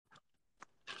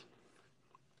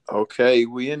Okay,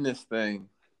 we in this thing.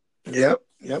 Yep,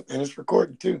 and it's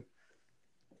recording too.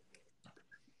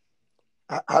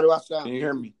 How do I sound? Can you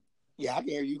hear me? Yeah, I can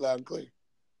hear you loud and clear.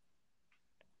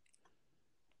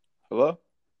 Hello?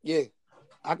 Yeah,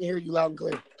 I can hear you loud and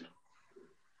clear.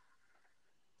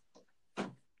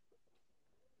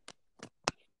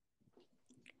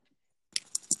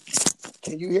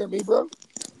 Can you hear me, bro?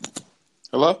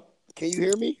 Hello? Can you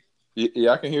hear me?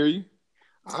 Yeah, I can hear you.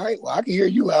 All right, well, I can hear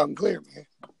you loud and clear, man.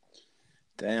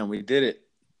 Damn, we did it.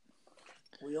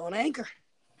 We on Anchor.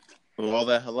 With all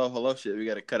that hello shit, we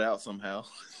got to cut out somehow.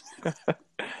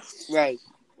 Right.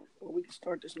 Well, we can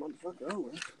start this motherfucker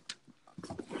over.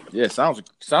 Yeah,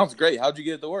 sounds great. How'd you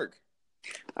get it to work?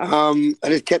 I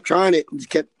just kept trying it and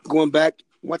just kept going back.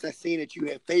 Once I seen that you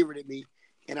had favorited me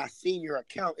and I seen your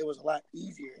account, it was a lot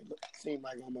easier. It seemed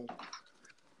like almost.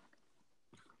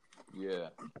 Yeah.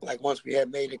 Like once we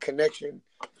had made a connection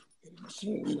and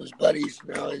seen we was buddies,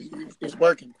 now it's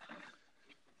working.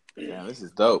 Damn, this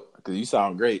is dope because you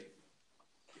sound great.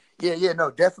 Yeah, no,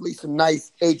 definitely some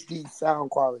nice HD sound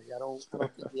quality. I don't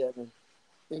think we have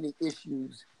any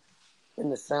issues in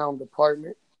the sound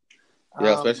department.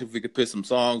 Yeah, especially if we could put some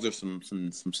songs or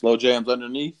some slow jams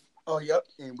underneath. Oh, yep,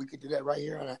 and we could do that right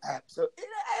here on an app. So it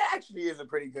actually is a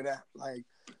pretty good app. Like,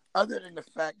 other than the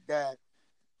fact that,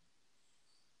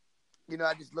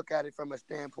 I just look at it from a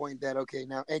standpoint that, okay,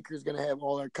 now Anchor's going to have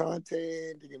all our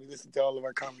content. They're going to listen to all of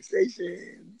our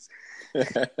conversations.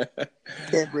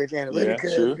 Cambridge Analytica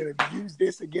is going to use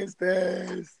this against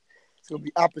us. It's going to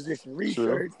be opposition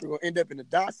research. We're going to end up in a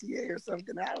dossier or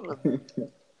something. I don't know.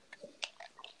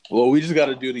 Well, we just got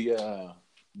to do the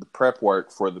prep work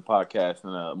for the podcast in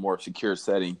a more secure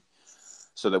setting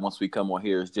so that once we come on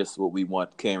here, it's just what we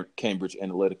want Cambridge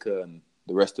Analytica and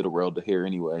the rest of the world to hear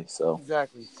anyway. So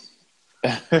exactly.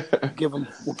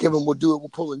 We'll do it. We'll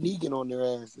pull a Negan on their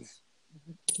asses.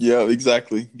 Yeah,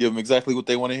 exactly. Give them exactly what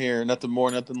they want to hear. Nothing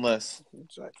more, nothing less.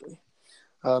 Exactly.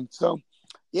 So,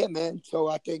 yeah, man. So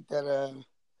I think that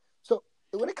so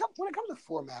when it comes to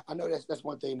format, I know that's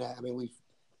one thing that we've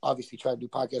obviously tried to do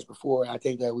podcasts before. I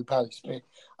think that we probably spent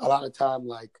a lot of time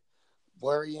like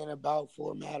worrying about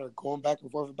format or going back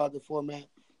and forth about the format.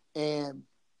 And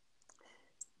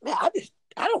man,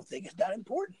 I don't think it's that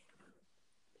important.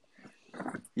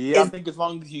 Yeah, I think as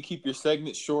long as you keep your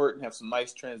segments short and have some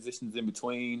nice transitions in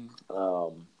between,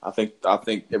 I think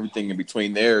everything in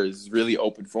between there is really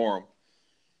open forum.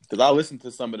 Because I listen to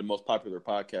some of the most popular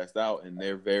podcasts out, and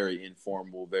they're very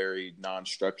informal, very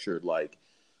non-structured, like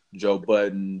Joe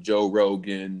Budden, Joe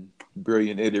Rogan,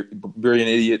 Brilliant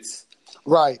Idiots.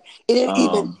 Right.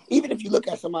 And even if you look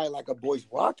at somebody like a Boyce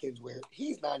Watkins, where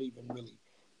he's not even really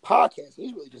podcasting,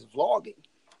 he's really just vlogging.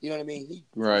 You know what I mean? He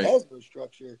has no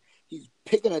structure. He's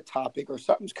picking a topic or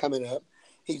something's coming up.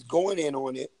 He's going in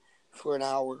on it for an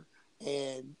hour.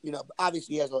 And,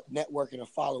 obviously he has a network and a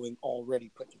following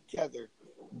already put together.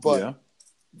 But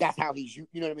that's how he's,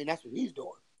 that's what he's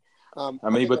doing.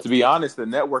 But to be honest, the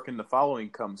network and the following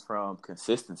comes from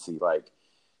consistency. Like,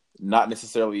 not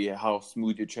necessarily how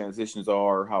smooth your transitions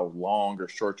are, how long or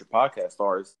short your podcasts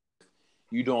are. It's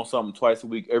you doing something twice a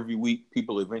week, every week,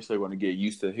 people eventually are going to get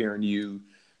used to hearing you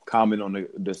comment on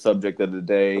the subject of the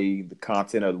day, the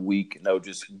content of the week, and they'll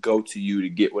just go to you to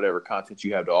get whatever content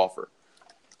you have to offer.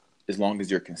 As long as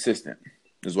you're consistent,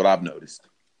 is what I've noticed.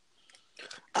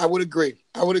 I would agree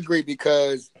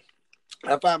because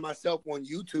I find myself on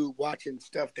YouTube watching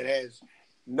stuff that has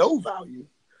no value.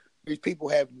 These people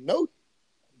have no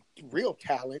real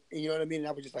talent. And you know what I mean? And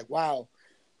I was just like, wow.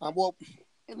 Well,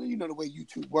 and you know the way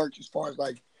YouTube works as far as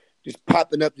like just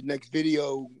popping up the next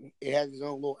video. It has its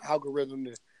own little algorithm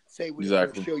to say what it's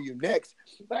going to show you next.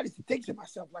 But I just think to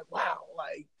myself, like, wow,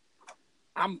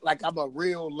 I'm a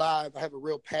real live. I have a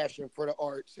real passion for the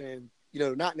arts, and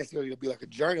not necessarily to be like a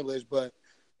journalist, but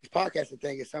this podcasting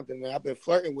thing is something that I've been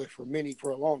flirting with for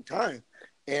a long time.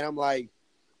 And I'm like,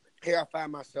 here I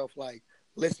find myself like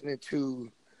listening to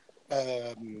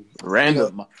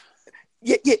random.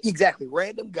 Yeah, exactly.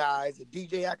 Random guys, a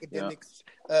DJ Academics,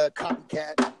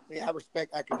 copycat. I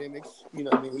respect Academics.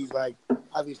 He's like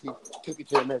obviously took it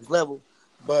to the next level.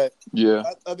 But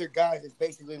other guys is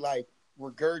basically like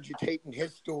regurgitating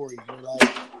his stories or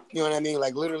like, you know what I mean?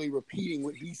 Like literally repeating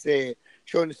what he said,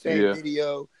 showing the same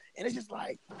video. And it's just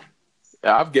like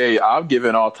I've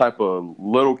given all type of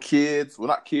little kids, well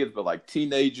not kids, but like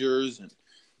teenagers and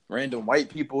random white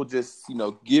people just,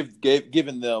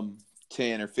 giving them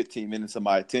 10 or 15 minutes of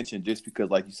my attention just because,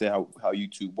 like you said, how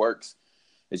YouTube works.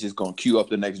 It's just going to queue up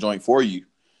the next joint for you.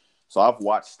 So I've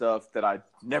watched stuff that I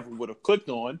never would have clicked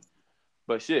on,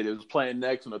 but shit, it was playing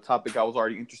next on a topic I was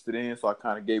already interested in. So I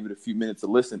kind of gave it a few minutes to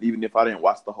listen, even if I didn't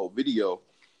watch the whole video.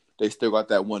 they still got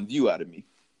that one view out of me.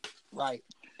 Right.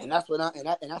 And that's what and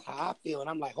that's how I feel. And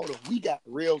I'm like, hold on, we got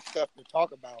real stuff to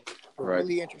talk about. We're Right.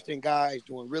 really interesting guys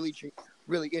doing really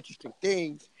interesting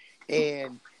things.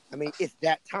 And I mean, it's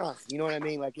that time. You know what I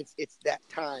mean? Like it's that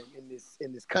time in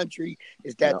this country.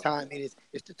 It's that time. And it's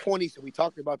the 20s. So we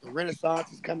talked about the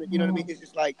Renaissance is coming. You know what I mean? It's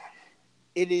just like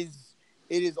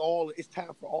it's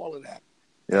time for all of that.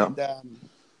 Yeah. And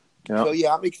so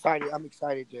yeah, I'm excited. I'm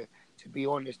excited to be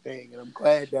on this thing, and I'm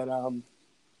glad that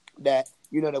that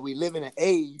we live in an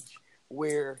age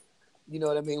where, you know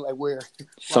what I mean, like where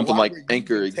something like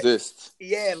Anchor exists.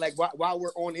 Yeah, like while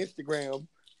we're on Instagram,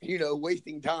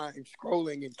 wasting time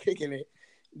scrolling and kicking it,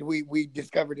 we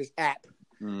discovered this app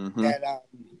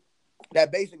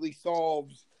that basically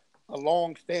solves a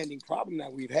long-standing problem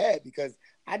that we've had. Because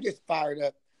I just fired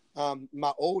up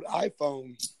my old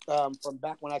iPhone from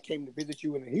back when I came to visit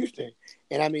you in Houston,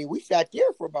 and I mean, we sat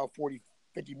there for about 40-50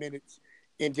 minutes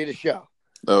and did a show.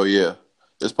 Oh yeah,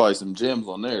 there's probably some gems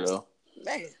on there though.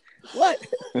 Man, what?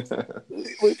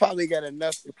 We probably got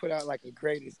enough to put out like a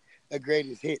greatest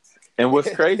hits. And what's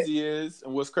crazy is,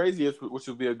 which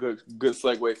will be a good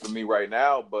segue for me right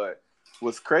now. But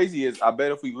what's crazy is, I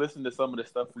bet if we listen to some of the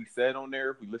stuff we said on there,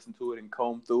 if we listen to it and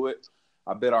comb through it,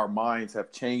 I bet our minds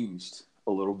have changed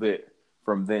a little bit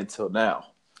from then till now.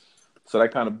 So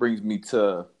that kind of brings me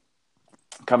to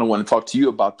kind of want to talk to you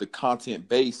about the content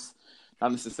base.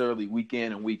 Not necessarily week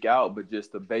in and week out, but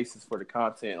just the basis for the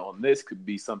content on this could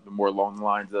be something more along the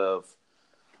lines of,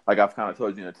 like I've kind of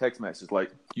told you in a text message, like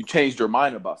you changed your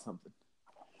mind about something.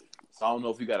 So I don't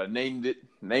know if you got to name the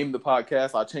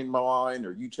podcast, I changed my mind,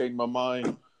 or you changed my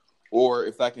mind, or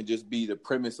if that can just be the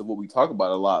premise of what we talk about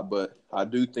a lot. But I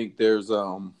do think there's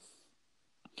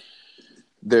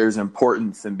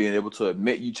importance in being able to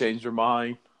admit you changed your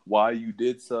mind, why you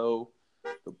did so,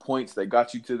 the points that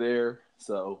got you to there.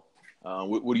 So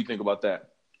what do you think about that?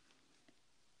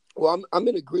 Well, I'm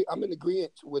in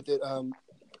agreement with it.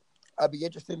 I'd be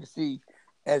interested to see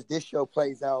as this show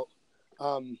plays out.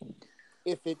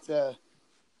 If it's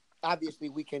obviously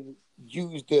we can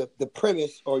use the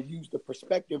premise or use the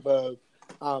perspective of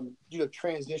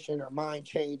transition or mind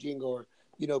changing or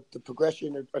the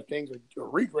progression of things or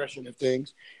regression of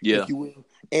things, if you will,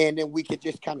 and then we could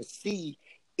just kind of see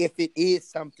if it is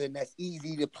something that's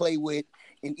easy to play with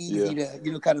and easy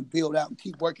to kind of build out and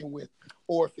keep working with,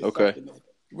 or if it's something that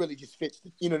really just fits.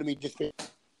 Just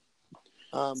fits.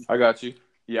 I got you.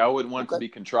 Yeah, I wouldn't want it to be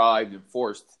contrived and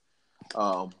forced.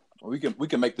 We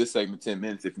can make this segment 10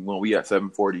 minutes if you want. We at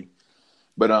 7:40.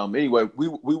 But anyway, we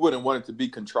wouldn't want it to be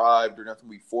contrived or nothing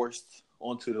be forced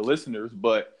onto the listeners.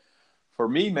 But for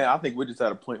me, man, I think we're just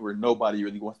at a point where nobody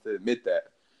really wants to admit that.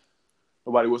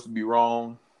 Nobody wants to be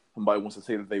wrong. Nobody wants to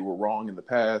say that they were wrong in the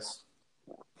past.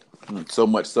 So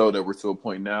much so that we're to a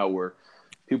point now where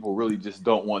people really just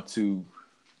don't want to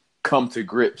come to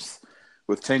grips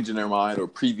with changing their mind or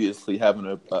previously having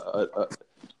a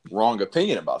wrong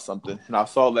opinion about something. And I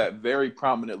saw that very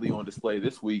prominently on display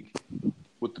this week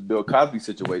with the Bill Cosby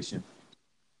situation.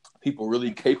 People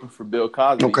really caping for Bill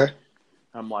Cosby. Okay.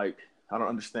 I'm like, I don't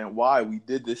understand why. We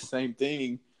did this same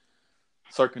thing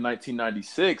circa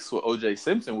 1996 with O.J.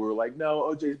 Simpson. We were like, no,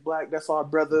 O.J.'s black. That's our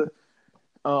brother.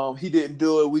 He didn't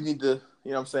do it. We need to,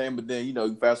 you know what I'm saying? But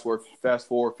then, fast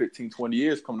forward 15, 20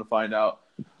 years, come to find out,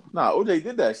 nah, O.J.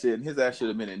 did that shit, and his ass should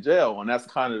have been in jail. And that's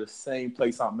kind of the same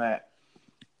place I'm at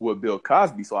with Bill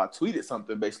Cosby. So I tweeted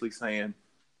something basically saying,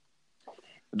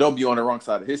 don't be on the wrong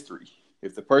side of history.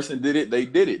 If the person did it, they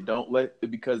did it. Don't let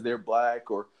it because they're black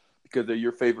or because they're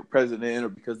your favorite president or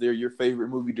because they're your favorite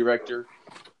movie director.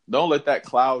 Don't let that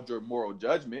cloud your moral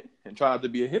judgment, and try not to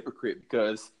be a hypocrite,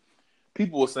 because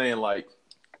people were saying, like,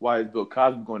 why is Bill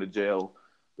Cosby going to jail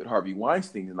but Harvey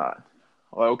Weinstein's not?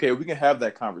 Like, okay, we can have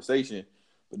that conversation,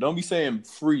 but don't be saying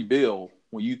free Bill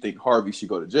when you think Harvey should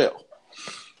go to jail.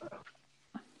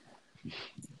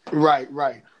 Right.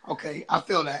 Okay, I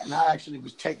feel that. And I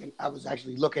was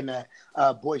actually looking at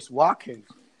Boyce Watkins.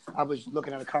 I was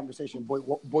looking at a conversation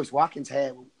Boyce Watkins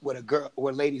had with a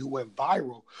lady who went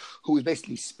viral, who was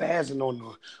basically spazzing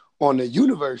on the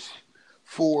universe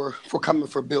for coming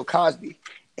for Bill Cosby.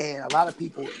 And a lot of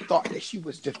people thought that she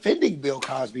was defending Bill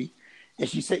Cosby. And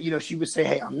she said, she would say,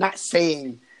 hey, I'm not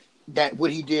saying that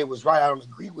what he did was right. I don't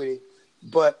agree with it.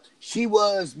 But she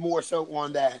was more so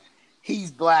on that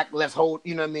he's black. Let's hold,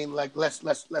 like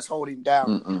let's hold him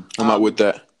down. I'm not with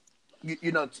that.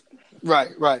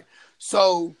 Right.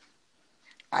 So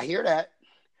I hear that.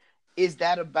 Is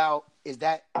that about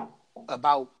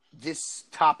this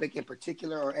topic in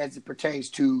particular, or as it pertains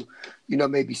to,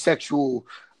 maybe sexual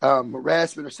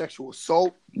harassment or sexual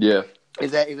assault? Yeah.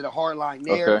 Is it a hard line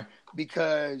there? Okay.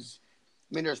 Because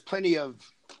mean, there's plenty of,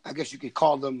 I guess you could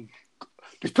call them,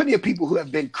 there's plenty of people who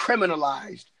have been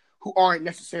criminalized who aren't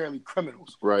necessarily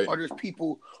criminals. Right. Or there's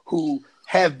people who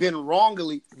have been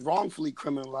wrongfully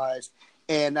criminalized.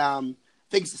 And I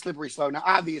think it's a slippery slope. Now,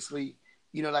 obviously,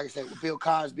 like I said, with Bill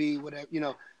Cosby,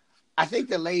 whatever, I think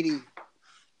the lady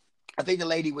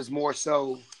was more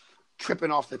so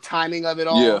tripping off the timing of it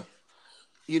all. Yeah.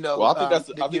 Well, I think that's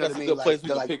a good place we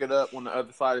can like, pick it up on the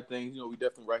other side of things. We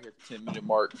definitely right here at the 10-minute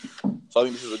mark. So I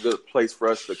think this is a good place for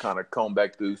us to kind of comb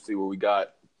back through, see what we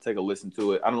got, take a listen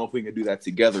to it. I don't know if we can do that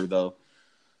together, though.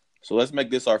 So let's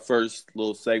make this our first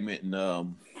little segment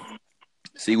and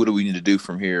see what do we need to do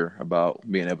from here about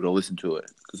being able to listen to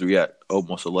it, because we got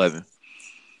almost 11.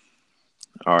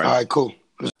 All right, cool.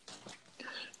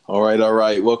 All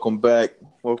right. Welcome back.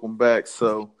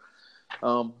 So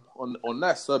on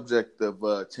that subject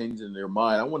of changing their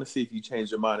mind, I want to see if you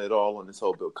changed your mind at all on this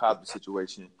whole Bill Cosby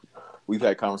situation. We've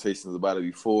had conversations about it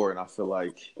before, and I feel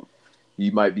like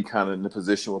you might be kind of in the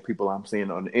position where people I'm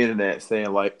seeing on the internet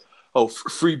saying like, "Oh,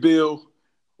 free Bill.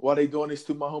 Why they doing this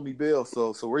to my homie Bill?"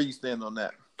 So where you stand on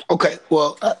that? Okay,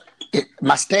 well,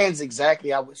 my stand's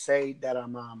exactly. I would say that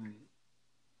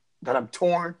I'm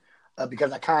torn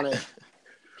because I kind of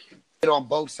hit on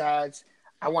both sides.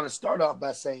 I want to start off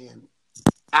by saying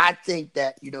I think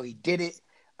that he did it,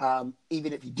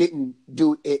 even if he didn't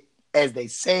do it as they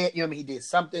said. He did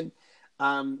something,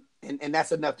 and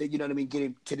that's enough to get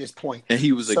him to this point. And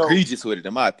he was egregious with it,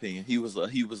 in my opinion. He was a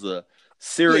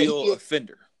serial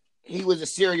offender. He was a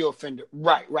serial offender,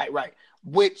 right.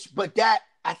 But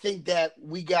I think that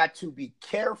we got to be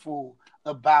careful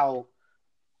about.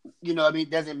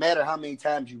 It doesn't matter how many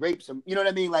times you rape some. You know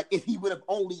what I mean? Like, if he would have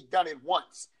only done it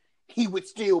once, he would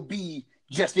still be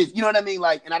just as. You know what I mean?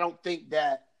 Like, and I don't think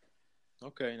that.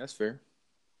 Okay, that's fair.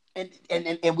 And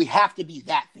we have to be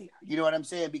that fair. You know what I'm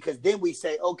saying? Because then we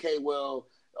say, okay, well,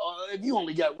 if you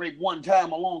only got raped one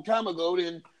time a long time ago,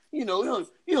 then you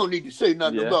don't need to say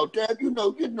nothing about that. You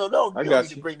don't need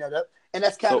to bring that up. And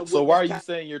that's kind of so. Why are you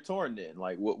saying you're torn then?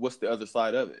 Like, what's the other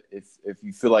side of it? If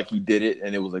you feel like he did it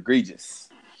and it was egregious.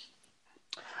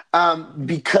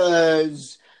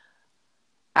 Because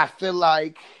I feel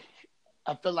like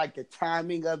the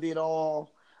timing of it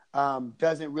all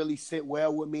doesn't really sit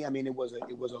well with me. I mean, it was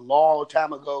a long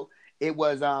time ago. It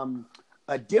was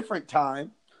a different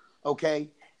time, okay?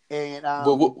 And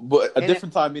but a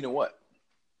different time meaning what?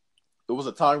 It was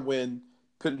a time when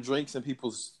putting pills in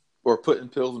people's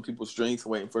drinks,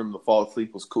 waiting for them to fall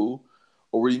asleep was cool,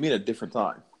 or what do you mean a different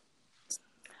time?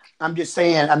 I'm just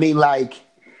saying. I mean, like.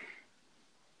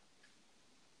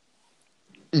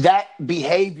 That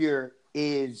behavior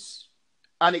is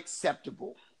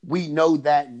unacceptable. We know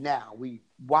that now. We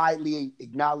widely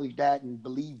acknowledge that and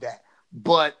believe that.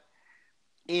 But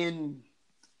in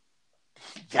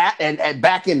that and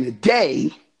back in the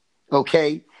day,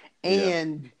 okay,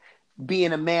 and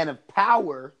being a man of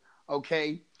power,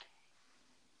 okay,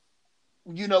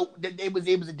 it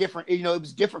was a different. It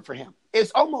was different for him.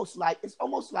 It's almost like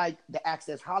the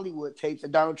Access Hollywood tapes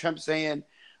of Donald Trump saying.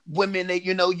 Women that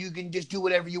you can just do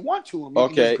whatever you want to them. You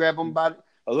can just grab them by.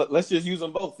 Let's just use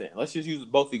them both then. Let's just use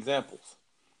both examples.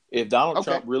 If Donald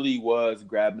Trump really was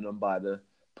grabbing them by the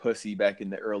pussy back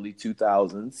in the early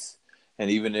 2000s,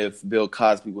 and even if Bill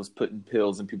Cosby was putting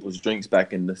pills in people's drinks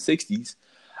back in the 60s,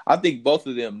 I think both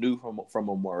of them knew from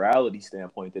a morality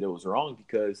standpoint that it was wrong,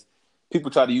 because people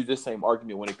try to use this same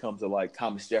argument when it comes to like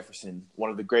Thomas Jefferson,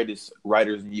 one of the greatest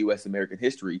writers in U.S. American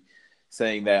history,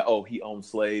 saying that, he owned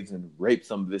slaves and raped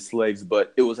some of his slaves,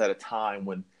 but it was at a time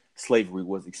when slavery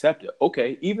was accepted.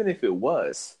 Okay, even if it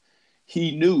was,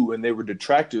 he knew, and there were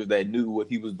detractors that knew what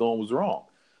he was doing was wrong.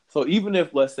 So even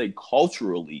if, let's say,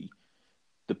 culturally,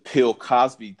 the Bill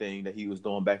Cosby thing that he was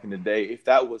doing back in the day, if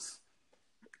that was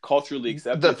culturally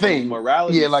accepted from a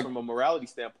morality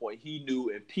standpoint, he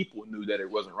knew and people knew that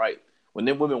it wasn't right. When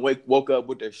them women woke up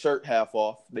with their shirt half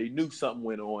off, they knew something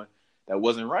went on that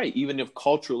wasn't right, even if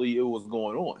culturally it was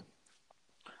going on.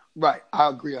 Right. I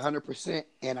agree 100%.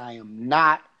 And I am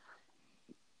not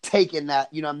taking that,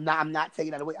 I'm not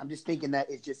taking that away. I'm just thinking that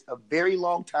it's just a very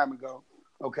long time ago.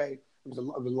 Okay. It was a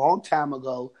long time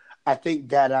ago. I think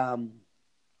that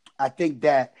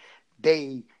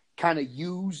they kind of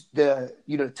used the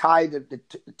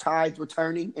tides were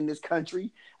turning in this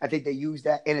country. I think they used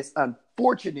that. And it's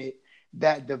unfortunate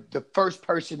that the first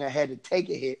person that had to take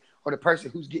a hit, or the person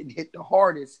who's getting hit the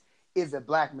hardest, is a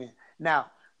black man.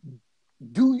 Now,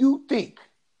 do you think?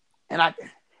 And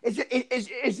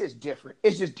it's just different.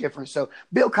 It's just different. So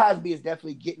Bill Cosby is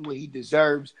definitely getting what he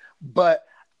deserves, but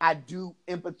I do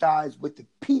empathize with the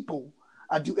people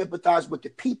I do empathize with the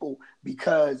people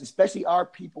because, especially our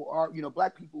people,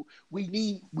 Black people, we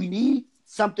need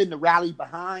something to rally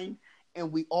behind,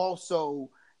 and we also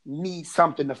need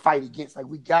something to fight against. Like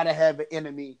we gotta have an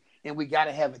enemy, and we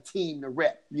gotta have a team to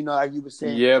rep. Like you were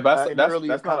saying, yeah, but that's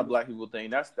that's not a Black people thing.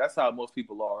 That's how most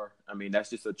people are. I mean, that's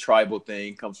just a tribal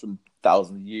thing. Comes from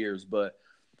thousands of years. But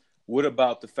what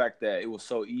about the fact that it was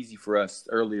so easy for us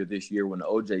earlier this year when the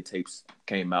OJ tapes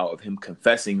came out of him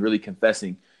really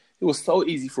confessing? It was so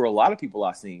easy for a lot of people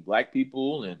I seen, Black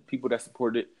people and people that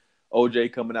supported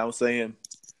OJ, coming out saying,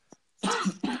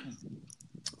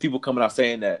 people coming out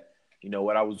saying that,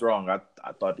 what, I was wrong. I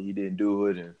thought that he didn't do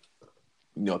it,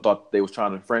 and thought they was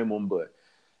trying to frame him. But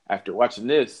after watching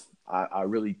this, I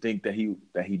really think that he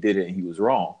did it and he was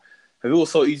wrong. If it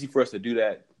was so easy for us to do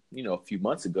that, a few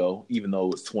months ago, even though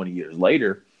it was 20 years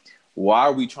later, why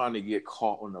are we trying to get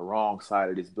caught on the wrong side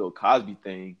of this Bill Cosby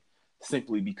thing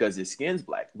simply because his skin's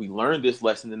Black? We learned this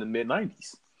lesson in the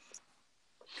mid-90s.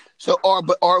 So,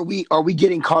 are we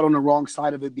getting caught on the wrong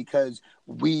side of it because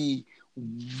we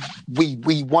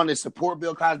want to support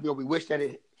Bill Cosby, or we wish that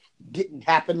it didn't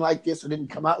happen like this or didn't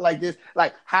come out like this?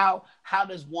 Like how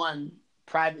does one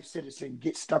private citizen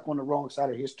get stuck on the wrong side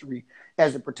of history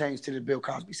as it pertains to the Bill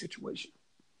Cosby situation?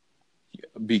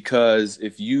 Because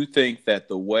if you think that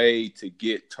the way to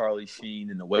get Charlie Sheen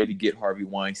and the way to get Harvey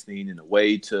Weinstein and the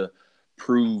way to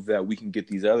prove that we can get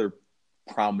these other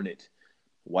prominent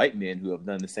white men who have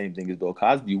done the same thing as Bill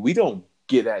Cosby, we don't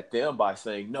get at them by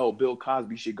saying, no, Bill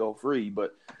Cosby should go free,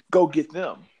 but go get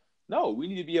them. No, we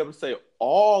need to be able to say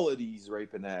all of these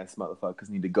raping ass motherfuckers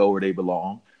need to go where they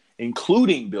belong,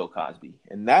 including Bill Cosby.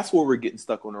 And that's where we're getting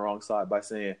stuck on the wrong side by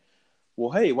saying,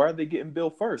 well, hey, why are they getting Bill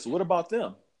first? What about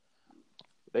them?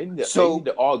 They need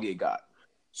to all get got.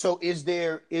 So is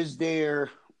there,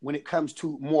 when it comes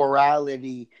to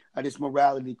morality, this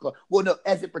morality, well, no,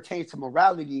 as it pertains to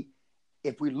morality,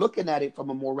 if we're looking at it from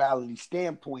a morality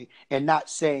standpoint and not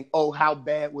saying, oh, how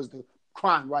bad was the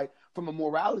crime, right? From a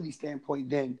morality standpoint,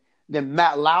 then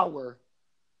Matt Lauer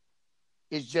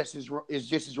is just as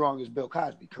wrong as Bill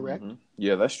Cosby, correct? Mm-hmm.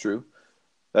 Yeah, that's true.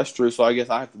 That's true. So I guess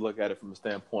I have to look at it from a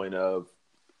standpoint of,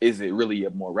 is it really a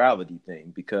morality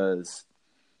thing? Because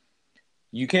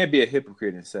you can't be a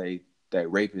hypocrite and say that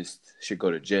rapists should go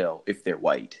to jail if they're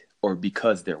white, or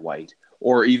because they're white,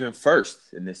 or even first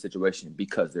in this situation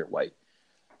because they're white.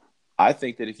 I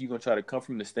think that if you're going to try to come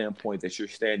from the standpoint that you're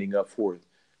standing up for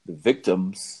the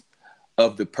victims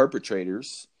of the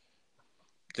perpetrators,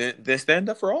 then stand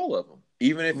up for all of them.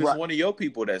 Even if it's one of your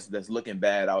people that's looking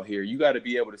bad out here, you got to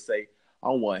be able to say, I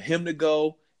want him to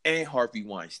go and Harvey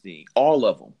Weinstein, all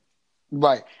of them.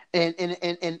 Right.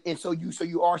 And so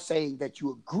you are saying that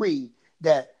you agree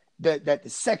that the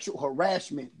sexual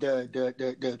harassment,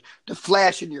 the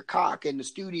flashing your cock in the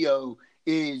studio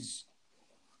is.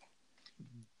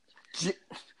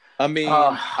 I mean,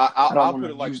 I'll put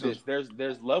it like this: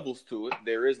 there's levels to it.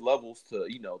 There is levels to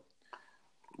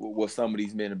what some of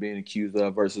these men are being accused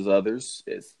of versus others.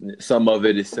 Some of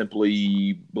it is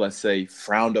simply, let's say,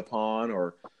 frowned upon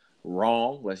or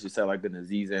wrong. Let's just say like the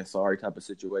Aziz Ansari type of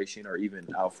situation, or even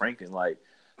Al Franken. Like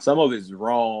some of it is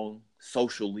wrong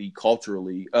socially,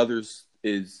 culturally. Others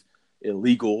is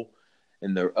illegal,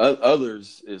 and the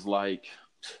others is like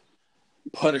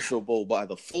punishable by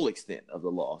the full extent of the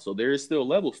law. So there is still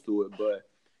levels to it. But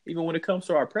even when it comes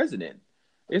to our president,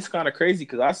 it's kind of crazy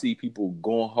because I see people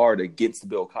going hard against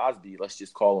Bill Cosby. Let's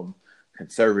just call them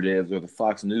conservatives or the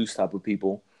Fox News type of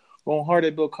people going hard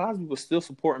at Bill Cosby, but still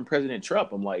supporting President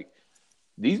Trump. I'm like,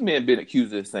 these men been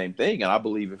accused of the same thing, and I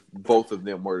believe if both of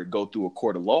them were to go through a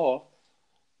court of law,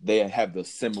 they have the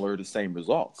same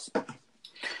results.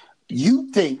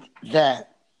 You think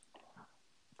that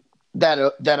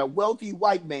a wealthy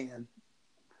white man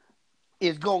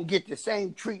is going to get the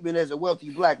same treatment as a wealthy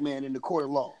black man in the court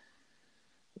of law?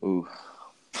 Ooh.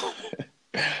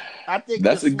 I think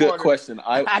that's a good question.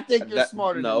 I think you're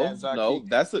smarter than that, Zaki. No,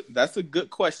 that's a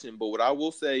good question. But what I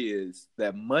will say is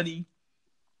that money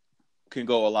can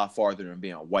go a lot farther than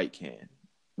being a white can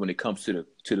when it comes to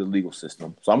the legal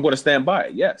system. So I'm going to stand by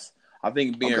it. Yes, I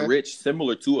think being rich,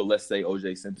 similar to let's say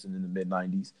O.J. Simpson in the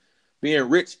mid-90s, being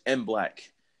rich and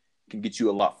black can get you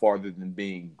a lot farther than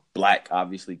being black.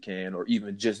 Obviously, can, or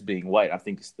even just being white. I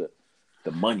think it's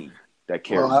the money that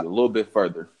carries you a little bit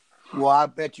further. Well, I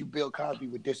bet you Bill Cosby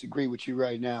would disagree with you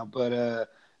right now, but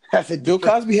that's Bill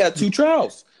Cosby had 2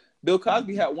 trials. Bill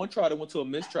Cosby had one trial that went to a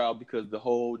mistrial because the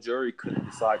whole jury couldn't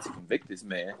decide to convict this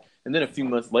man. And then a few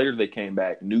months later, they came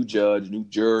back, new judge, new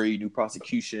jury, new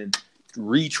prosecution,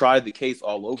 retried the case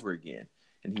all over again,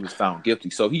 and he was found guilty.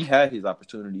 So he had his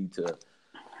opportunity to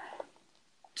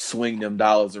swing them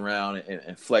dollars around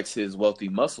and flex his wealthy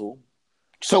muscle.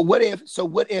 So what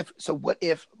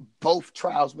if both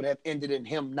trials would have ended in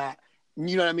him not,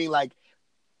 you know what I mean? Like,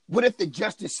 what if the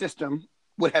justice system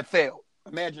would have failed?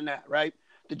 Imagine that, right?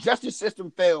 The justice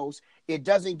system fails. It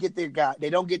doesn't get their guy. They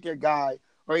don't get their guy,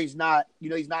 or he's not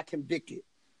convicted.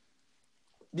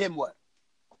 Then what?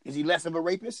 Is he less of a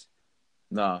rapist?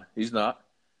 Nah, he's not.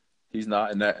 He's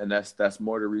not, and that's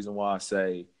more the reason why I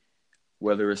say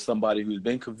whether it's somebody who's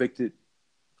been convicted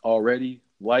already,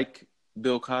 like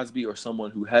Bill Cosby, or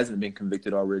someone who hasn't been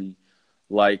convicted already,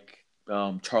 like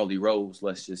Charlie Rose,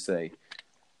 let's just say,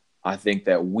 I think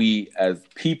that we as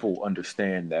people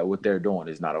understand that what they're doing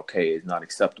is not okay, it's not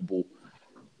acceptable,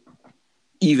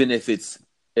 even if it's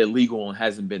illegal and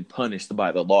hasn't been punished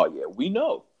by the law yet. We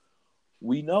know,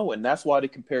 and that's why the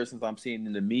comparisons I'm seeing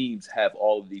in the memes have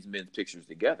all of these men's pictures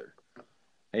together.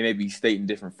 They may be stating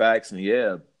different facts, and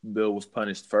yeah, Bill was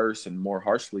punished first and more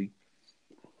harshly,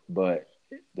 but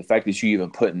the fact that you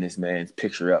even putting this man's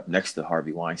picture up next to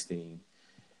Harvey Weinstein,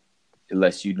 it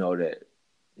lets you know that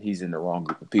he's in the wrong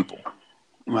group of people.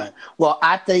 Right. Well,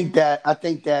 I think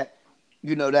that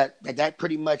you know that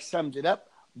pretty much sums it up.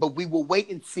 But we will wait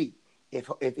and see if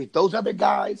those other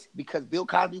guys, because Bill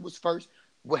Cosby was first,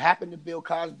 what happened to Bill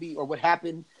Cosby, or what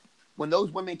happened when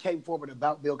those women came forward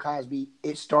about Bill Cosby,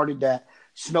 it started that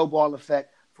snowball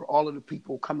effect for all of the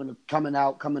people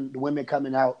the women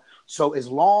coming out. So as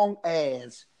long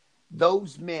as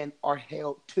those men are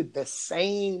held to the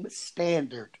same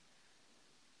standard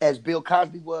as Bill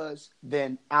Cosby was,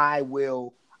 then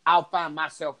I'll find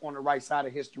myself on the right side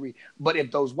of history. But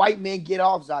if those white men get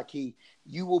off, Zaki,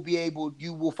 you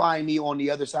will find me on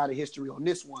the other side of history on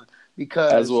this one,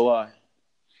 because as will I.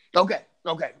 Okay.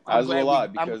 As will I,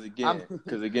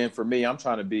 because again, for me, I'm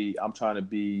trying to be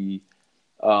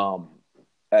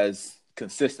as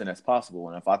consistent as possible.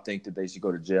 And if I think that they should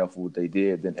go to jail for what they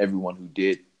did, then everyone who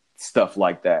did stuff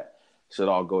like that should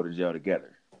all go to jail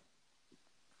together.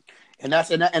 And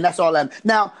that's all I'm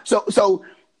now. So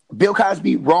Bill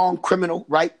Cosby, wrong, criminal,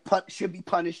 right? Should be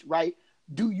punished, right?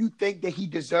 Do you think that he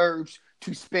deserves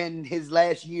to spend his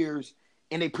last years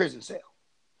in a prison cell?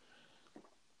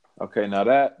 Okay, now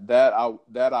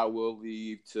that I will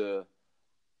leave to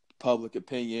public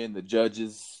opinion, the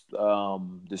judge's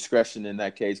discretion in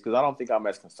that case, because I don't think I'm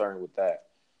as concerned with that.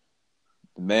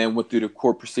 The man went through the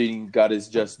court proceedings, got his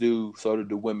just due. So did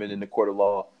the women in the court of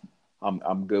law.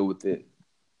 I'm good with it.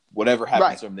 Whatever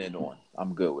happens from then on,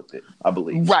 I'm good with it. I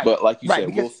believe. Right. But like you said,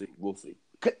 we'll see.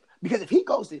 Because if he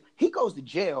goes to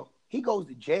jail.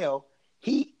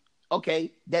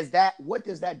 What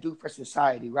does that do for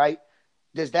society, right?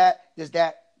 Does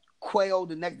that quail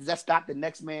the next? Does that stop the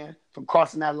next man from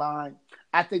crossing that line?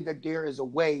 I think that there is a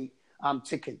way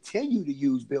to continue to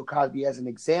use Bill Cosby as an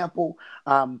example,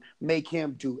 make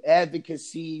him do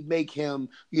advocacy, make him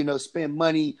spend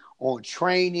money on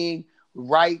training,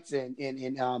 rights, and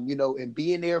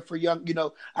being there for young.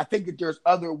 I think that there's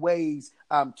other ways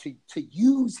to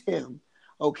use him,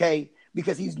 okay?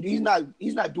 Because he's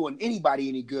not doing anybody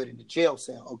any good in the jail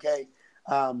cell, okay?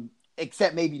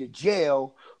 Except maybe the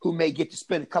jail, who may get to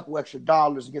spend a couple extra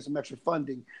dollars and get some extra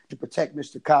funding to protect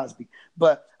Mr. Cosby.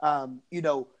 But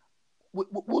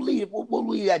we'll leave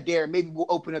that there. Maybe we'll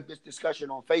open up this discussion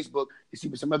on Facebook to see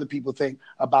what some other people think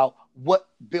about what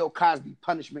Bill Cosby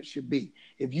punishment should be.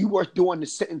 If you were doing the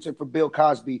sentencing for Bill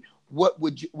Cosby, what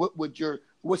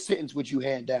sentence would you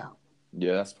hand down?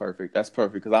 Yeah, that's perfect.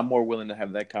 Because I'm more willing to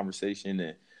have that conversation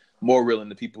and more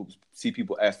willing to see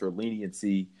people ask for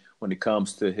leniency when it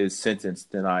comes to his sentence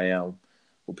than I am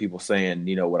with people saying,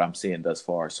 what I'm seeing thus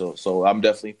far. So I'm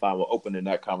definitely fine with opening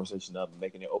that conversation up and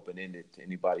making it open-ended to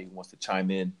anybody who wants to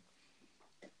chime in.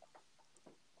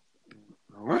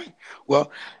 All right.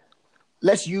 Well,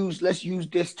 let's use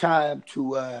this time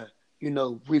to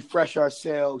refresh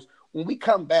ourselves. When we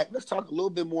come back, let's talk a little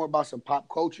bit more about some pop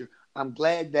culture. I'm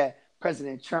glad that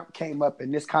President Trump came up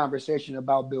in this conversation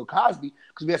about Bill Cosby,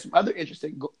 because we have some other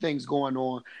interesting things going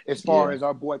on as far as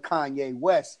our boy Kanye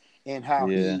West and how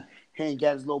he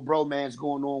got his little bromance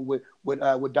going on with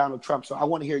Donald Trump. So I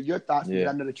want to hear your thoughts, because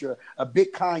I know that you're a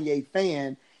big Kanye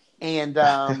fan, and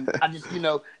I just and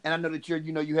I know that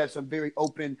you have some very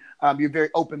open, you're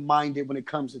very open minded when it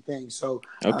comes to things. So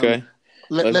okay,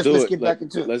 let's get back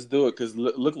into it. Let's do it, because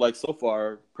look like so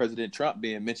far President Trump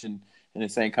being mentioned in the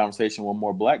same conversation with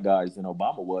more black guys than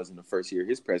Obama was in the first year of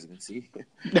his presidency.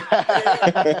 Ain't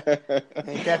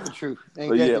that the truth?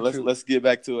 Let's get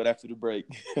back to it after the break.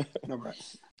 All right.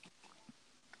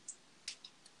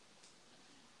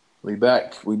 We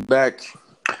back.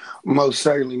 Most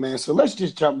certainly, man. So let's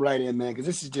just jump right in, man, because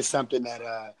this is just something that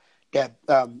that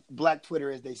Black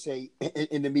Twitter, as they say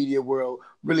in the media world,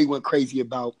 really went crazy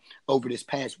about over this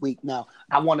past week. Now,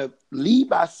 I want to lead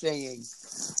by saying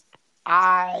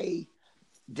I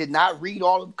did not read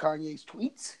all of Kanye's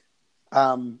tweets.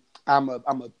 I'm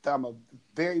a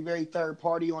very, very third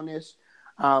party on this.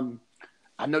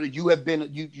 I know that you have been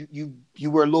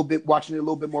you were a little bit watching it a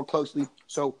little bit more closely.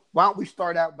 So why don't we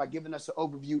start out by giving us an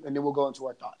overview and then we'll go into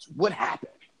our thoughts. What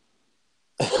happened?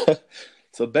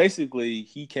 So basically,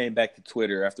 he came back to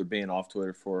Twitter after being off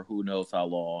Twitter for who knows how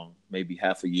long, maybe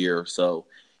half a year or so.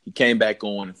 He came back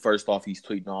on, and first off, he's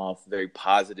tweeting off very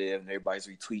positive, and everybody's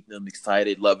retweeting him,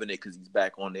 excited, loving it because he's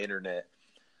back on the internet.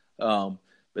 But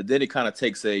then it kind of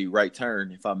takes a right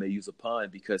turn, if I may use a pun,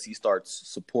 because he starts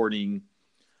supporting,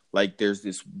 like, there's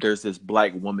this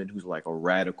black woman who's like a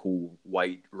radical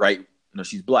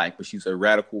she's black, but she's a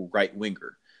radical right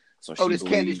winger. So this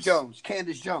Candace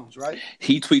Jones, right?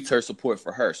 He tweets her support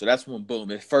for her. So that's when, boom,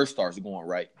 it first starts going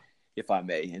right, if I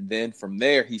may. And then from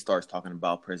there, he starts talking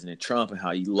about President Trump and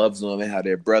how he loves him and how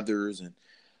they're brothers. And,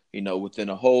 within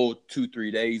a whole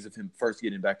 2-3 days of him first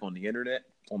getting back on the internet,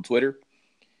 on Twitter,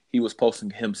 he was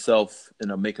posting himself in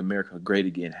a Make America Great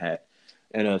Again hat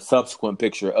and a subsequent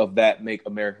picture of that Make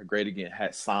America Great Again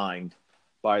hat signed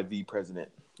by the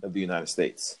President of the United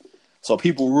States. So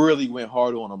people really went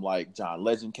hard on him. Like John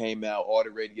Legend came out, all the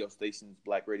radio stations,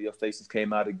 black radio stations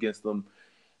came out against him.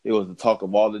 It was the talk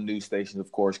of all the news stations,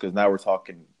 of course, because now we're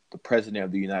talking the President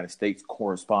of the United States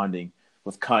corresponding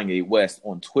with Kanye West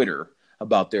on Twitter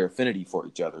about their affinity for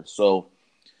each other. So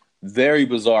very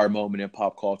bizarre moment in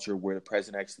pop culture where the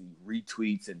president actually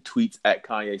retweets and tweets at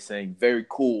Kanye saying, very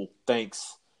cool,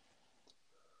 thanks,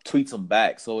 tweets him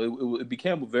back. So it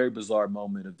became a very bizarre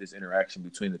moment of this interaction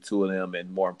between the two of them.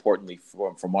 And more importantly,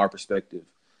 from our perspective,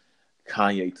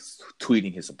 Kanye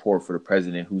tweeting his support for the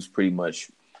president, who's pretty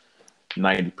much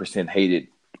 90% hated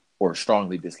or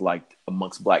strongly disliked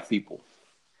amongst black people.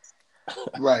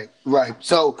 Right.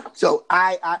 So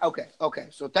okay.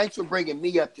 So thanks for bringing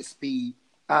me up to speed.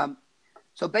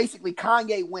 So basically,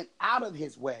 Kanye went out of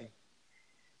his way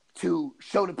to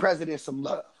show the president some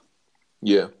love.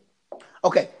 Yeah.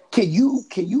 Okay. Can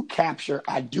you capture?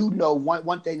 I do know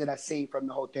one thing that I seen from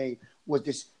the whole thing was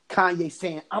this Kanye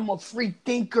saying, "I'm a free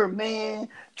thinker, man.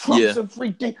 Trump's a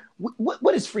free thinker."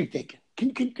 What is free thinking?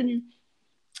 Can you?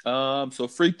 So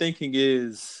free thinking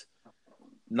is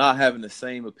not having the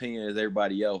same opinion as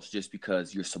everybody else just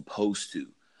because you're supposed to.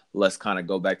 Let's kind of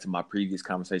go back to my previous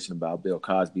conversation about Bill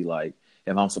Cosby. Like,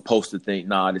 if I'm supposed to think,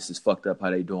 nah, this is fucked up how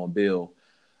they doing Bill,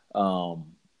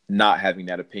 not having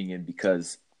that opinion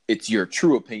because it's your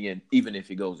true opinion, even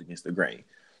if it goes against the grain.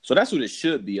 So that's what it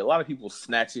should be. A lot of people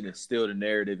snatch it and steal the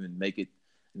narrative and make it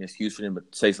an excuse for them to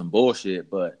say some bullshit.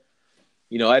 But,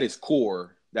 at its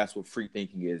core, that's what free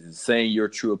thinking is saying your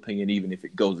true opinion, even if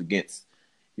it goes against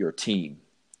your team,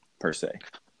 per se.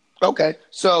 Okay.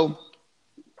 So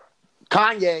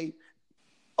Kanye,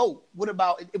 what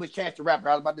about, it was Chance the Rapper.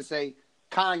 I was about to say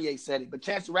Kanye said it, but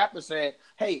Chance the Rapper said,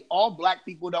 hey, all black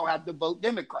people don't have to vote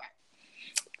Democrat.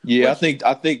 Yeah, I think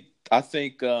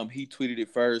he tweeted it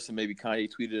first and maybe Kanye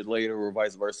tweeted it later or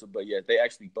vice versa. But yeah, they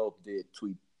actually both did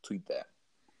tweet that.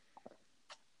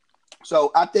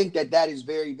 So I think that is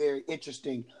very, very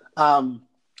interesting.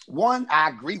 One, I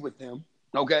agree with them.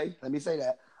 Okay, let me say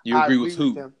that. You agree with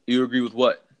who? You agree with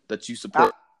what? That you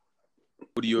support?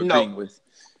 What are you agreeing with?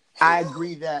 I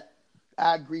agree that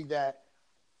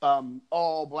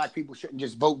all black people shouldn't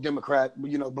just vote Democrat,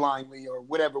 blindly or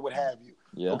whatever, what have you.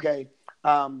 Yeah. Okay.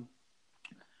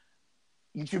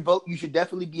 You should vote. You should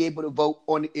definitely be able to vote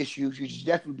on the issues. You should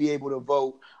definitely be able to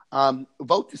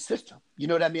vote the system. You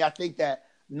know what I mean? I think that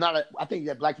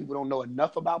black people don't know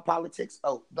enough about politics.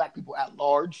 Black people at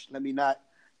large. Let me not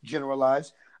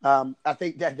generalize. I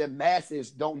think that the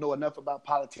masses don't know enough about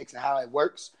politics and how it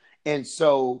works, and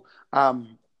so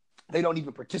they don't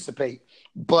even participate.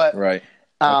 But right.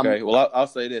 Okay. Well, I'll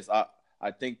say this.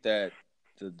 I think that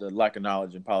the lack of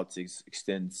knowledge in politics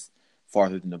extends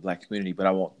farther than the black community, but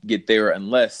I won't get there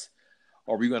unless.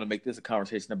 Are we going to make this a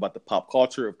conversation about the pop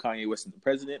culture of Kanye West and the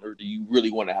president, or do you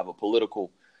really want to have a political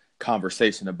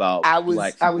conversation about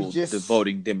black people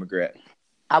voting Democrat?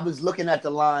 I was looking at the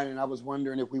line and I was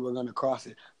wondering if we were going to cross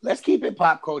it. Let's keep it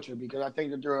pop culture because I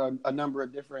think that there are a number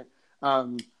of different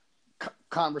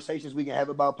conversations we can have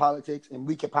about politics, and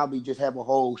we could probably just have a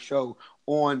whole show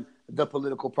on the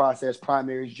political process,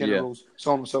 primaries, generals,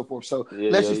 so on and so forth. So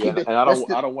let's just keep it. And I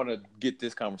don't want to get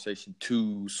this conversation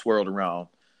too swirled around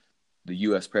the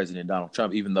U.S. President Donald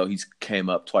Trump, even though he's came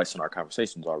up twice in our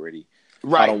conversations already.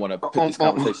 Right. I don't want to put this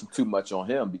conversation too much on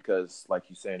him because, like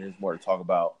you said, there's more to talk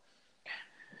about.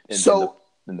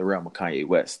 in the realm of Kanye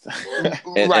West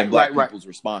and black people's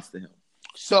response to him.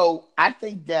 So I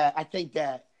think that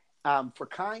for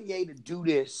Kanye to do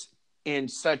this in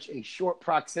such a short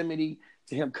proximity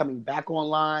to him coming back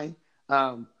online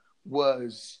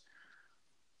was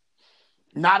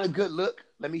not a good look.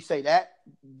 Let me say that,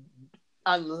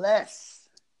 unless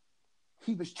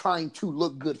he was trying to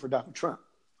look good for Donald Trump.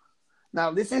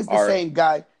 Now, this is the same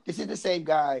guy. This is the same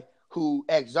guy who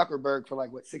asked Zuckerberg for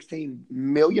like what, $16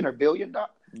 million or $1 billion?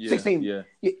 Yeah, 16. Yeah.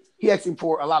 He asked him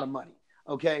for a lot of money.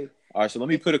 Okay. All right, so let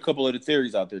me put a couple of the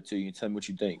theories out there to you and tell me what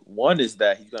you think. One is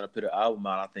that he's going to put an album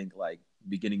out, I think, like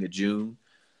beginning of June.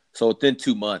 So within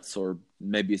 2 months, or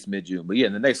maybe it's mid-June. But yeah,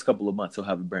 in the next couple of months, he'll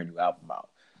have a brand new album out.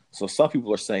 So some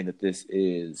people are saying that this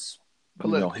is,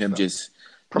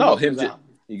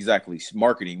 exactly,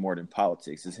 marketing more than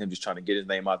politics. It's him just trying to get his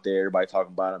name out there. Everybody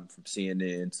talking about him, from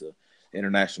CNN to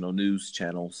international news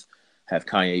channels have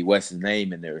Kanye West's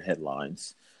name in their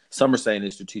headlines. Some are saying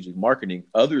it's strategic marketing.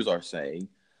 Others are saying,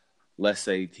 let's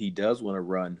say he does want to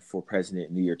run for president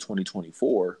in the year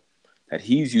 2024, that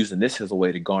he's using this as a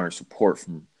way to garner support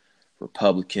from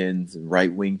Republicans and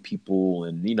right-wing people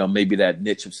and, maybe that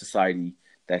niche of society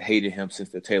that hated him since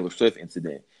the Taylor Swift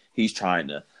incident. He's trying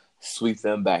to sweep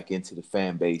them back into the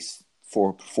fan base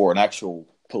for an actual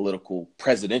political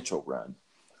presidential run.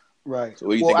 Right. So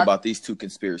what do you think about these two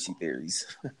conspiracy theories?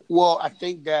 Well, I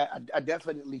think that I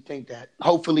definitely think that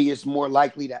hopefully it's more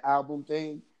likely the album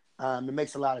thing. It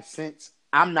makes a lot of sense.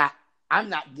 I'm not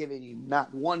giving him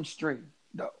not one string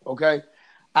though. Okay.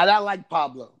 And I like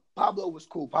Pablo. Pablo was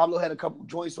cool. Pablo had a couple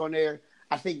joints on there.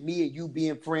 I think me and you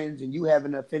being friends and you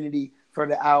having an affinity for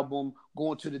the album,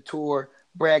 going to the tour,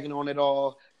 bragging on it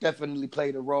all, definitely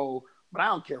played a role. But I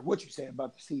don't care what you say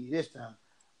about the CD this time.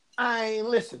 I ain't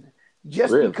listening.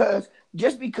 Just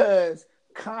because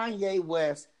Kanye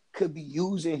West could be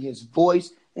using his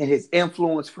voice and his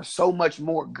influence for so much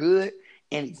more good,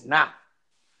 and he's not.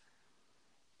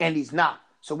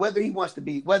 So whether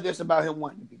it's about him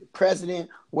wanting to be the president,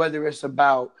 whether it's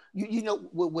about,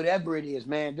 whatever it is,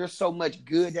 man, there's so much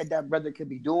good that brother could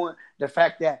be doing. The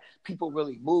fact that people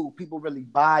really move, people really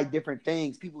buy different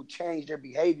things, people change their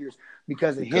behaviors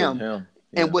because of him.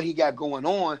 And what he got going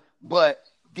on. But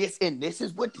this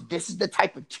is the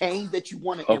type of change that you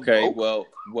want to invoke.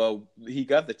 Well, he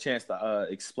got the chance to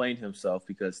explain himself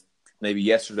because maybe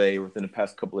yesterday or within the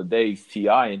past couple of days,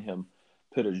 T.I. and him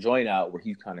put a joint out where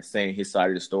he's kind of saying his side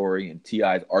of the story, and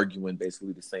T.I.'s arguing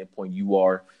basically the same point you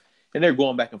are, and they're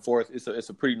going back and forth. It's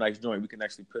a pretty nice joint. We can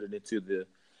actually put it into the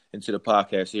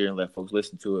podcast here and let folks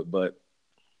listen to it. But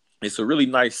it's a really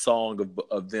nice song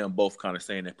of them both kind of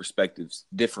saying their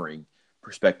differing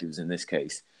perspectives in this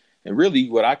case. And really,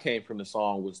 what I came from the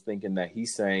song was thinking that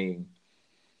he's saying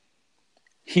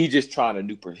he's just trying a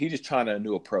new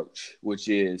approach, which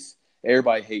is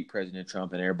everybody hate President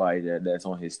Trump and everybody that's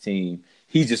on his team.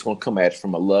 He's just going to come at it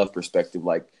from a love perspective,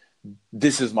 like,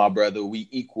 this is my brother. We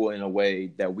equal in a way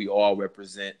that we all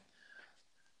represent,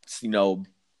 getting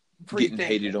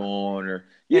hated on. Or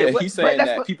he's saying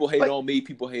that people hate on me,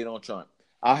 people hate on Trump.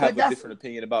 I have a different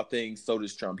opinion about things, so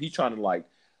does Trump. He's trying to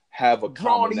have a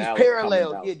draw these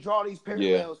parallels.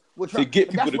 With Trump. To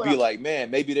get people to be like, man,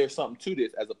 maybe there's something to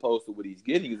this, as opposed to what he's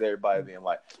getting is everybody being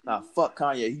like, nah, fuck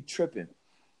Kanye, he tripping.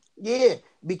 Yeah,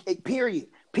 period.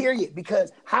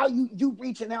 Because how you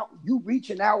reaching out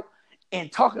and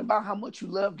talking about how much you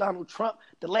love Donald Trump.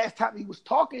 The last time he was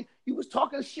talking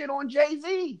shit on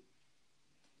Jay-Z.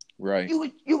 Right.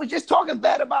 You was just talking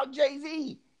bad about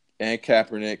Jay-Z. And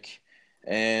Kaepernick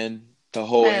and the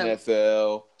whole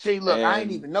NFL. See, look, I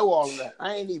ain't even know all of that.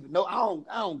 I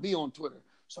don't be on Twitter.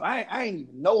 So I ain't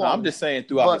even know all I'm just saying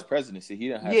throughout his presidency, he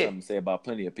didn't have something to say about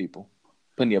plenty of people.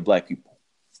 Plenty of black people.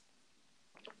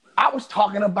 I was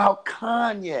talking about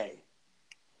Kanye.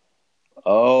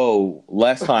 Oh,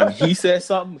 last time he said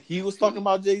something, he was talking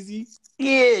about Jay-Z?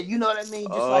 Yeah, you know what I mean?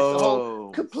 Just like the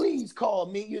whole, please call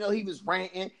me. He was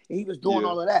ranting and he was doing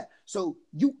all of that. So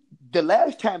the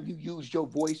last time you used your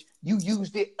voice, you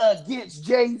used it against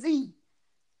Jay-Z.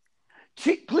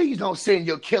 Please don't send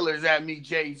your killers at me,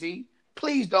 Jay-Z.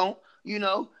 Please don't. He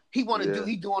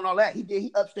doing all that.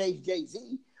 He upstaged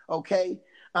Jay-Z. Okay.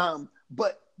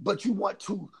 But you want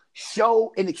to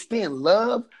show and extend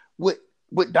love with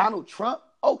Donald Trump?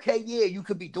 Okay, yeah, you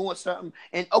could be doing something,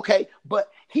 and okay, but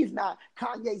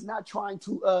Kanye's not trying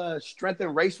to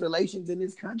strengthen race relations in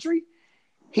this country.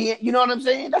 You know what I'm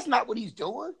saying? That's not what he's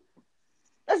doing.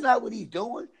 Look,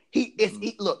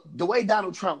 the way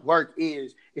Donald Trump worked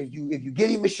is if you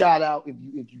give him a shout out, if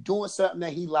you're doing something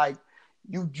that he like,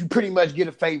 you pretty much get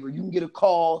a favor. You can get a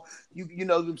call. You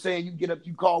know what I'm saying?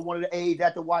 You call one of the aides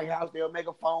at the White House. They'll make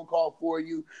a phone call for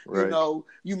you. Right. You know,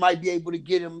 you might be able to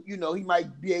get him. You know, he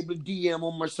might be able to DM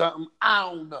him or something. I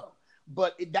don't know.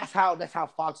 But that's how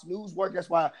Fox News works. That's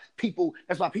why people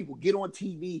get on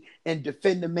TV and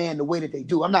defend the man the way that they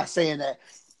do. I'm not saying that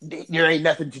there ain't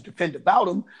nothing to defend about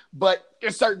him, but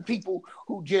there's certain people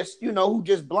who just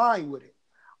blind with it.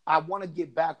 I want to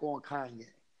get back on Kanye.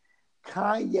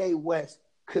 Kanye West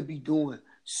could be doing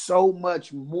so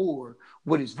much more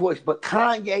with his voice, but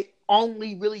Kanye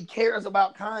only really cares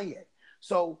about Kanye.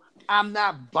 So I'm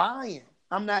not buying.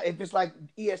 If it's like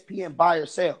ESPN buy or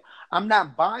sell, I'm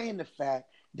not buying the fact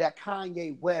that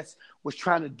Kanye West was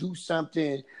trying to do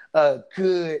something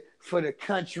good for the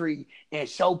country and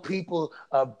show people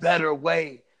a better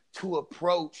way to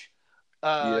approach.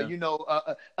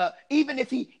 Even if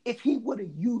he would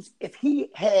have used, if he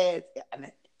had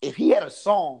a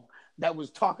song that was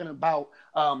talking about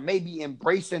maybe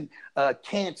embracing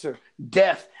cancer,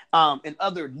 death, and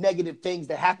other negative things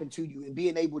that happen to you and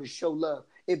being able to show love.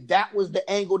 If that was the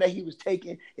angle that he was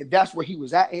taking, if that's where he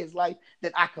was at in his life,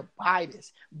 then I could buy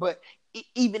this. But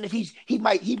even if he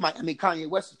might, I mean, Kanye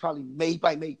West has probably made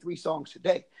 3 songs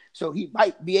today. So he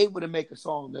might be able to make a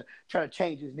song to try to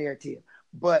change his narrative.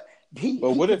 But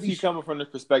what if he's coming from the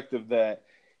perspective that,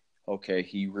 okay,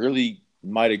 he really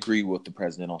might agree with the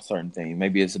president on certain things.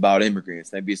 Maybe it's about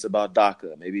immigrants. Maybe it's about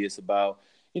DACA. Maybe it's about,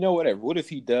 whatever. What if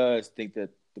he does think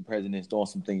that the president's doing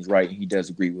some things right and he does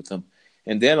agree with him?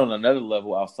 And then on another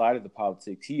level, outside of the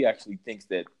politics, he actually thinks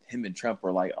that him and Trump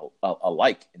are like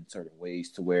alike in certain ways,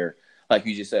 to where, like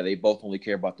you just said, they both only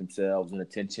care about themselves and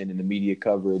attention and the media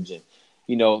coverage and,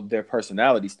 their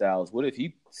personality styles. What if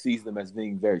he sees them as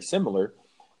being very similar?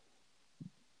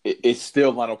 It's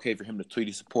still not okay for him to tweet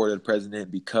his support of the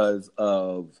president because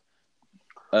of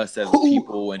us as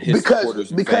people and his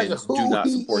supporters and fans do not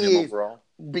support him overall.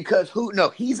 Because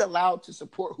he's allowed to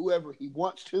support whoever he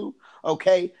wants to,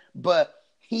 okay? But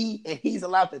he's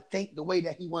allowed to think the way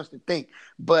that he wants to think.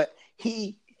 But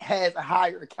he has a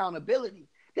higher accountability.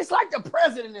 It's like the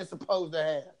president is supposed to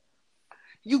have.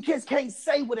 You just can't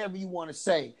say whatever you want to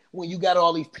say when you got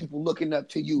all these people looking up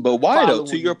to you. But why though?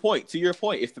 To your point,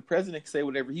 if the president can say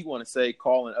whatever he want to say,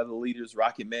 calling other leaders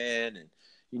Rocket Man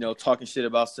and talking shit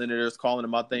about senators, calling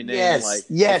them out their name,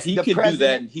 if he can do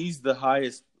that, and he's the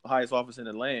highest office in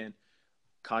the land.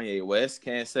 Kanye West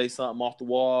can't say something off the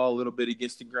wall, a little bit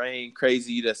against the grain,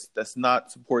 crazy. That's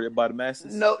not supported by the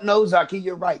masses. No, Zaki,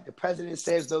 you're right. The president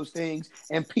says those things,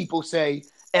 and people say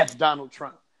F Donald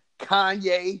Trump.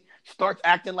 Kanye starts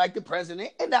acting like the president,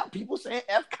 and now people saying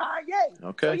F Kanye.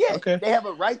 Okay, so, okay. They have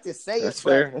a right to say that's it.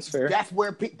 Fair. That's fair. That's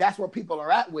where people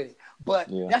are at with it. But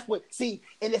that's what and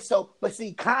it's so. But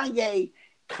see, Kanye.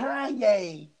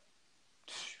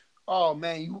 Oh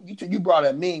man, you brought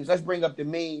up memes. Let's bring up the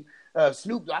meme. I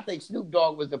think Snoop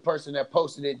Dogg was the person that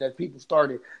posted it that people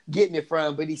started getting it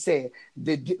from. But he said,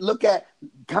 "Look at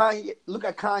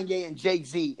Kanye and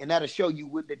Jay-Z, and that'll show you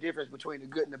what the difference between the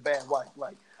good and the bad wife,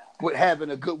 like what having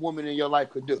a good woman in your life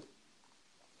could do."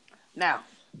 Now,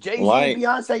 Jay-Z and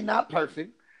Beyonce not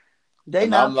perfect. I'm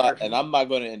not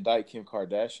going to indict Kim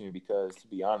Kardashian because, to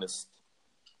be honest,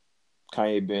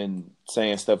 Kanye been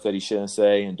saying stuff that he shouldn't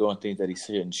say and doing things that he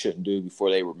shouldn't do before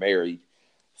they were married.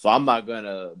 So I'm not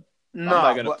gonna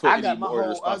put any more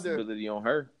responsibility on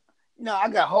her. No, I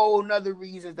got whole nother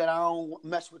reasons that I don't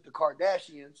mess with the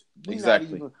Kardashians.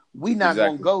 We not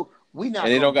gonna go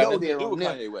there on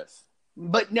them. Kanye West.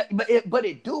 But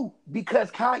it do, because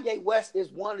Kanye West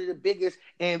is one of the biggest,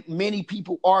 and many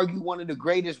people argue one of the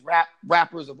greatest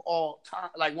rappers of all time,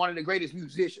 like one of the greatest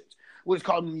musicians. What is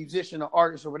called a musician or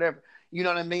artist or whatever. You know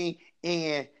what I mean?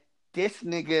 And this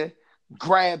nigga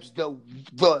grabs the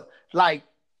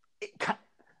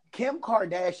Kim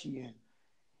Kardashian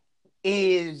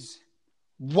is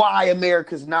why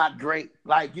America's not great.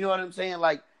 Like, you know what I'm saying?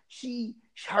 Like you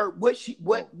can't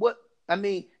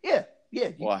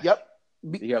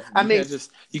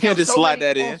just slide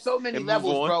that in. On so many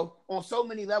levels,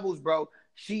 bro.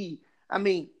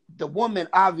 The woman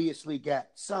obviously got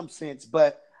some sense,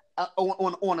 but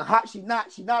she's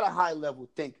not a high level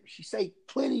thinker. She say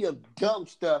plenty of dumb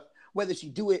stuff, whether she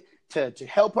do it to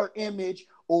help her image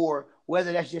or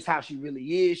whether that's just how she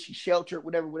really is. She sheltered,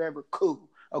 whatever. Cool.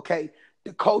 Okay.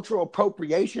 The cultural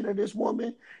appropriation of this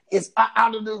woman is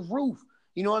out of the roof.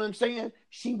 You know what I'm saying?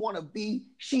 She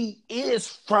is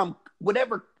from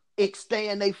whatever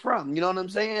extent they from. You know what I'm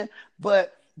saying?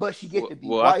 But she get to be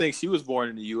white. I think she was born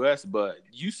in the U.S., but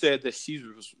you said that she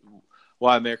was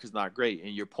why America's not great,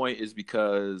 and your point is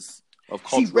because of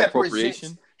cultural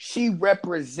appropriation. She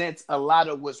represents a lot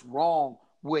of what's wrong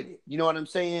with it. You know what I'm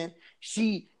saying?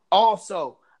 She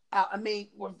also, I mean,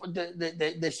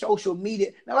 the social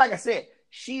media. Now, like I said,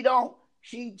 she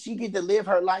get to live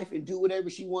her life and do whatever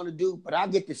she want to do, but I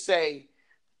get to say,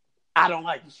 I don't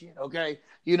like the shit. Okay,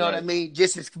 you know what I mean?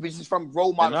 Just from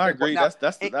role model. And I agree. Now,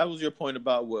 that was your point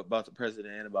about the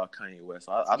president and about Kanye West.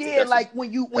 I think that's like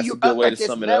when you up at this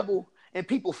level and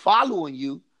people following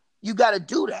you, you got to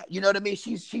do that. You know what I mean?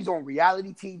 She's on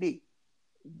reality TV.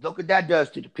 Look what that does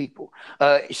to the people.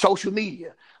 Social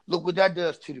media. Look what that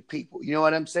does to the people. You know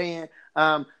what I'm saying?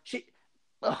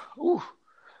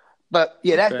 But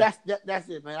yeah, that's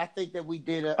it, man. I think that we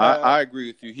did. I agree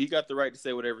with you. He got the right to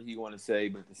say whatever he want to say,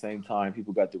 but at the same time,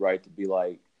 people got the right to be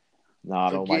like, "Nah,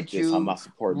 I don't like this. I'm not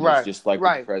supporting this." Just like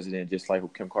with the president, just like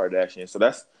with Kim Kardashian. So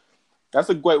that's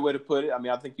a great way to put it. I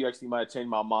mean, I think you actually might have changed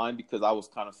my mind because I was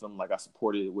kind of feeling like I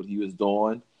supported what he was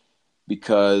doing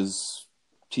because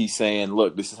he's saying,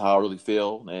 "Look, this is how I really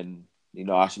feel," and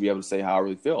I should be able to say how I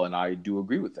really feel, and I do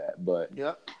agree with that. But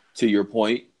to your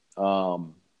point,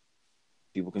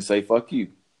 people can say "fuck you."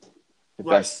 If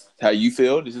that's how you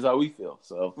feel, this is how we feel.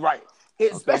 So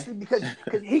especially because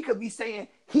he could be saying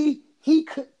he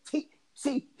could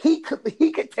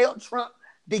tell Trump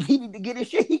that he need to get his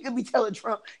shit. He could be telling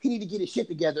Trump he need to get his shit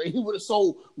together, and he would have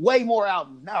sold way more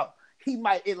albums. No, he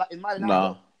might. It might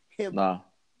not. Nah.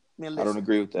 Man, I don't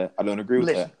agree with that. I don't agree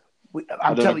with that.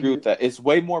 I don't agree with that. It's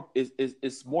way more.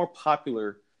 It's more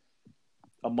popular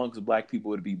amongst black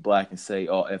people to be black and say,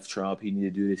 "Oh, F Trump, he need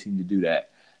to do this, he need to do that."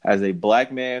 As a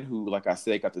black man who, like I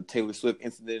said, got the Taylor Swift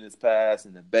incident in his past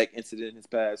and the Beck incident in his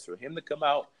past, for him to come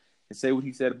out and say what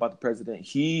he said about the president,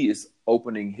 he is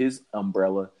opening his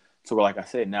umbrella to where, like I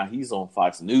said, now he's on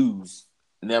Fox News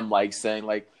and them like saying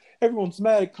like everyone's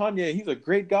mad at Kanye. He's a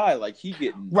great guy. Like he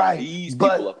getting these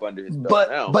people up under his belt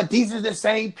now. But these are the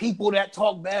same people that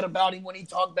talk bad about him when he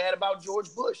talked bad about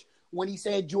George Bush. When he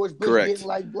said George Bush didn't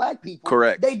like black people.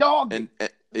 Correct. They dogged him.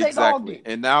 Exactly.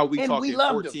 And now we talking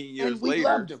 14 years later. We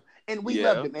loved him. And we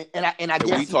loved him. And I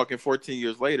guess we talking 14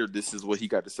 years later, this is what he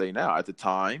got to say now. At the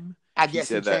time, I guess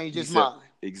he changed his mind.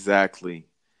 Exactly.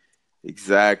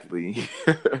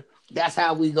 That's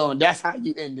how we going. That's how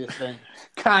you end this thing.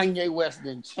 Kanye West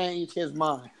didn't change his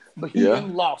mind. But he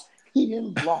didn't lost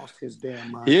his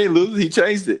damn mind. He ain't losing, he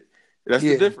changed it. That's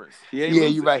the difference. He ain't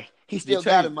losing. You're right. He still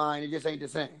got a mind, it just ain't the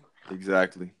same.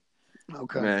 Exactly.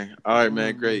 Okay. Man. All right,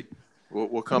 man. Great.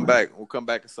 We'll come back. We'll come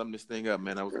back and sum this thing up,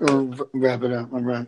 man. Wrap it up. All right.